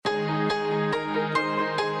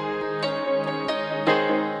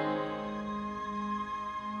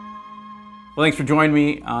Well, thanks for joining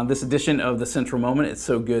me on this edition of The Central Moment. It's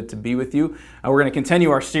so good to be with you. We're going to continue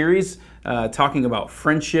our series talking about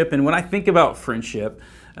friendship. And when I think about friendship,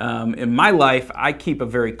 in my life, I keep a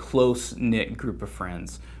very close-knit group of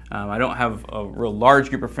friends. I don't have a real large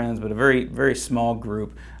group of friends, but a very, very small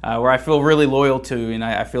group where I feel really loyal to, and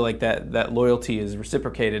I feel like that loyalty is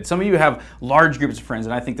reciprocated. Some of you have large groups of friends,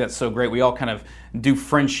 and I think that's so great. We all kind of do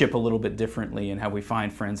friendship a little bit differently in how we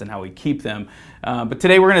find friends and how we keep them. But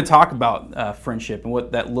today we're going to talk about friendship and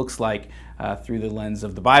what that looks like through the lens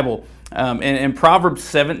of the Bible. In Proverbs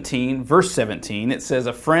 17, verse 17, it says,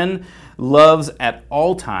 "A friend loves at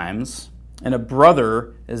all times, and a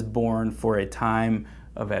brother is born for a time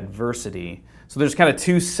of adversity." So there's kind of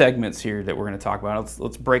two segments here that we're going to talk about.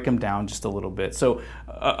 Let's break them down just a little bit. So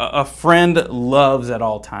a friend loves at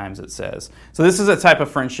all times, it says. So this is a type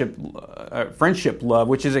of friendship love,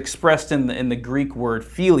 which is expressed in the Greek word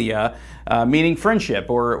philia, meaning friendship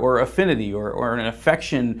or affinity or an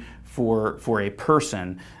affection for a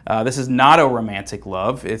person. This is not a romantic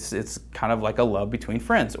love. It's kind of like a love between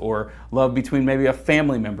friends or love between maybe a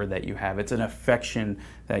family member that you have. It's an affection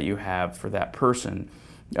that you have for that person.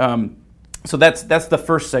 So that's the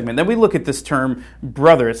first segment. Then we look at this term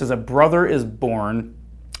brother. It says a brother is born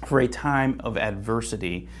for a time of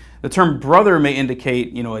adversity. The term brother may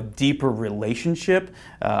indicate, a deeper relationship,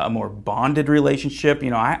 a more bonded relationship.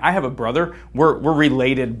 I have a brother. We're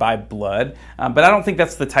related by blood, but I don't think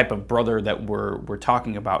that's the type of brother that we're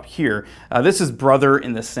talking about here. This is brother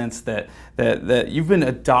in the sense that you've been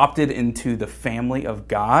adopted into the family of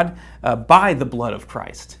God by the blood of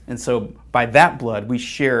Christ, and so by that blood we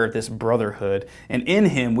share this brotherhood, and in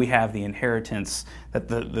Him we have the inheritance, that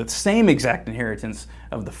the same exact inheritance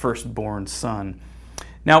of the firstborn Son.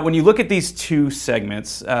 Now, when you look at these two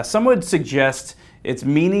segments, some would suggest it's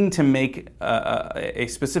meaning to make a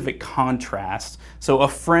specific contrast. So a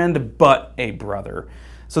friend but a brother.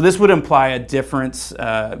 So this would imply a difference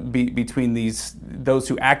between those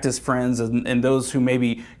who act as friends and those who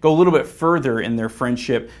maybe go a little bit further in their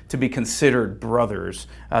friendship to be considered brothers,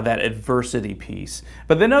 that adversity piece.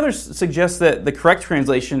 But then others suggest that the correct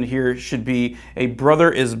translation here should be a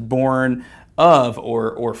brother is born of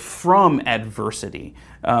or from adversity.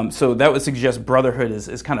 So that would suggest brotherhood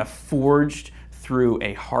is kind of forged through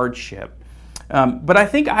a hardship. But I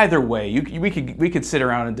think either way, we could sit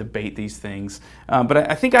around and debate these things. But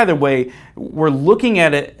I think either way, we're looking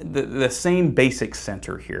at it the same basic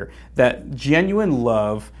center here, that genuine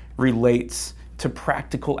love relates to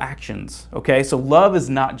practical actions. Okay, so love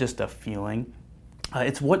is not just a feeling;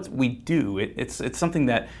 it's what we do. It's something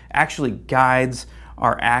that actually guides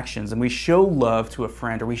our actions, and we show love to a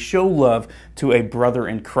friend, or we show love to a brother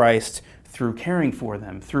in Christ through caring for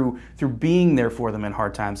them, through being there for them in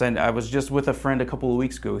hard times. And I was just with a friend a couple of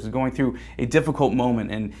weeks ago who was going through a difficult moment,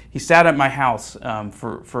 and he sat at my house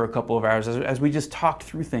for a couple of hours as we just talked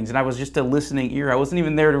through things, and I was just a listening ear. I wasn't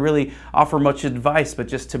even there to really offer much advice, but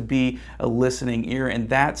just to be a listening ear, and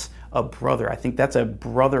that's a brother. I think that's a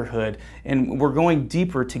brotherhood, and we're going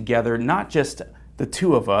deeper together, not just the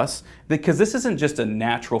two of us, because this isn't just a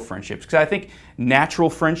natural friendship. Because I think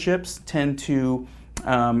natural friendships tend to,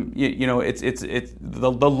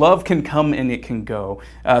 the love can come and it can go.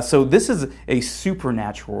 So this is a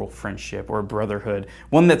supernatural friendship or brotherhood,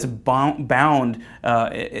 one that's bound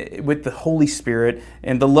with the Holy Spirit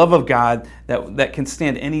and the love of God that can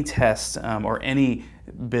stand any test or any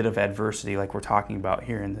bit of adversity, like we're talking about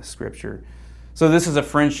here in this scripture. So this is a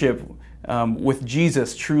friendship with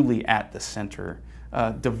Jesus truly at the center.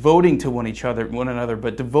 Devoting to one another,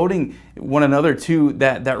 but devoting one another to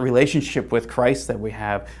that relationship with Christ that we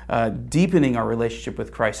have, deepening our relationship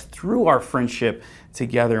with Christ through our friendship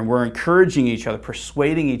together. And we're encouraging each other,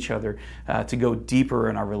 persuading each other to go deeper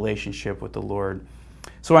in our relationship with the Lord.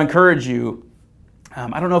 So I encourage you,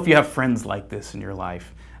 I don't know if you have friends like this in your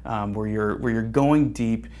life, where you're going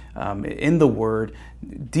deep in the Word,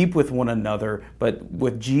 deep with one another, but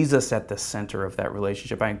with Jesus at the center of that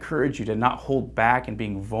relationship. I encourage you to not hold back and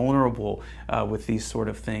being vulnerable with these sort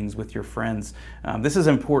of things with your friends. This is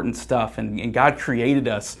important stuff, and God created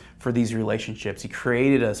us for these relationships. He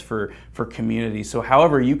created us for community. So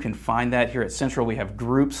however you can find that, here at Central we have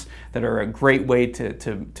groups that are a great way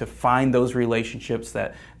to find those relationships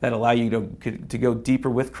that allow you to go deeper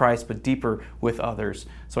with Christ, but deeper with others.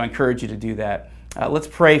 So I encourage you to do that. Let's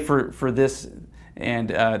pray for this, and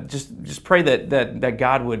just pray that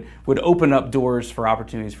God would open up doors for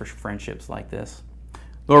opportunities for friendships like this.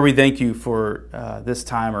 Lord, we thank you for this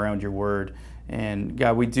time around your word. And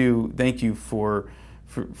God, we do thank you for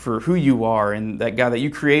who you are, and that, God, that you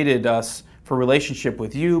created us for relationship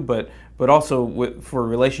with you, but also for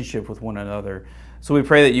relationship with one another. So we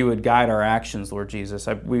pray that you would guide our actions, Lord Jesus.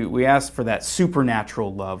 We ask for that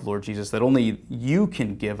supernatural love, Lord Jesus, that only you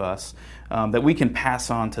can give us, that we can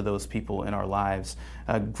pass on to those people in our lives,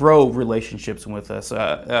 grow relationships with us,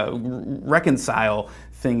 reconcile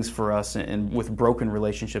things for us and with broken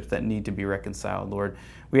relationships that need to be reconciled, Lord.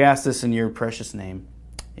 We ask this in your precious name.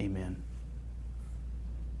 Amen.